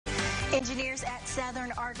Engineers at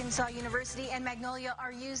Southern Arkansas University and Magnolia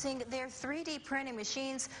are using their 3D printing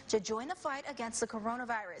machines to join the fight against the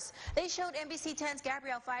coronavirus. They showed NBC 10's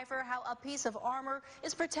Gabrielle Pfeiffer how a piece of armor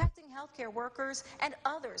is protecting healthcare workers and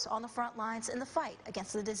others on the front lines in the fight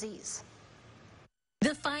against the disease.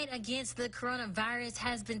 The fight against the coronavirus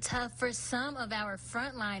has been tough for some of our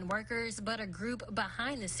frontline workers, but a group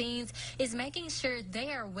behind the scenes is making sure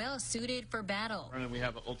they are well suited for battle. We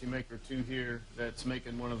have an Ultimaker 2 here that's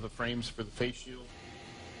making one of the frames for the face shield.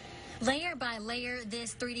 Layer by layer,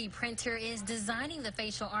 this 3D printer is designing the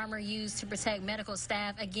facial armor used to protect medical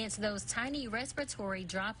staff against those tiny respiratory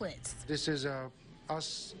droplets. This is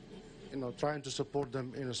us, trying to support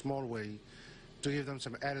them in a small way, to give them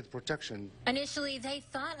some added protection. Initially, they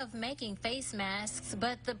thought of making face masks,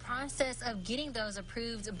 but the process of getting those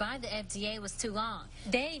approved by the FDA was too long.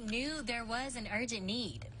 They knew there was an urgent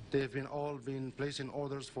need. They've all been placing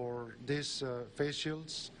orders for these face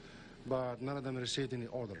shields, but none of them received any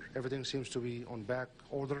order. Everything seems to be on back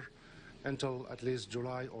order until at least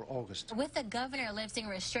July or August. With the governor lifting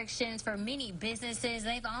restrictions for many businesses,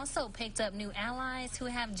 they've also picked up new allies who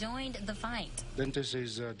have joined the fight.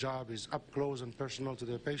 Dentists' job is up close and personal to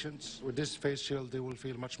their patients. With this face shield, they will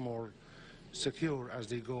feel much more secure as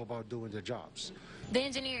they go about doing their jobs. The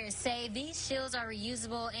engineers say these shields are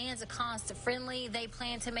reusable and cost-friendly. They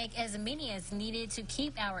plan to make as many as needed to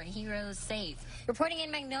keep our heroes safe. Reporting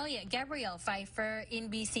in Magnolia, Gabrielle Pfeiffer,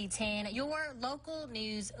 NBC 10, your local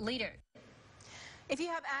news leader. If you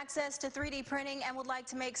have access to 3D printing and would like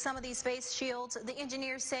to make some of these face shields, the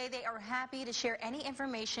engineers say they are happy to share any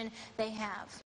information they have.